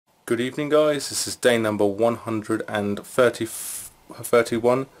Good evening guys, this is day number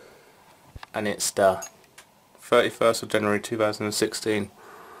 131 and it's the 31st of January 2016.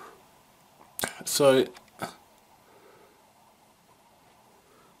 So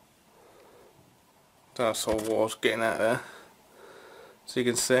that's all what I was getting at there. So you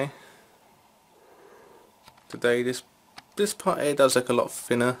can see today this part here does look a lot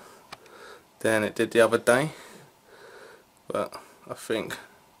thinner than it did the other day, but I think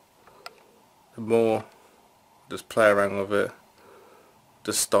the more I just play around with it,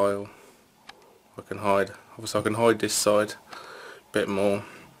 the style I can hide. Obviously I can hide this side a bit more,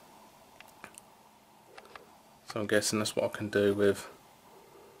 so I'm guessing that's what I can do with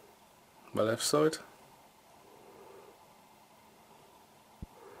my left side.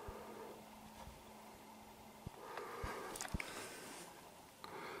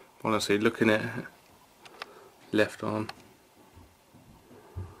 Honestly, looking at left arm,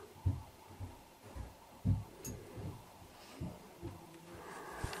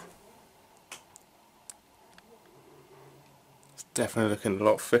 it's definitely looking a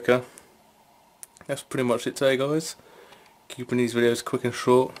lot thicker. That's pretty much it today guys. Keeping these videos quick and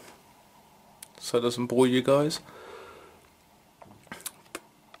short so it doesn't bore you guys.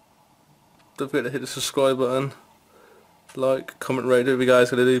 Don't forget to hit the subscribe button, like, comment, rate, whatever you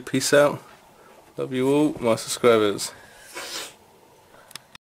guys are going to do. Peace out. Love you all, my subscribers.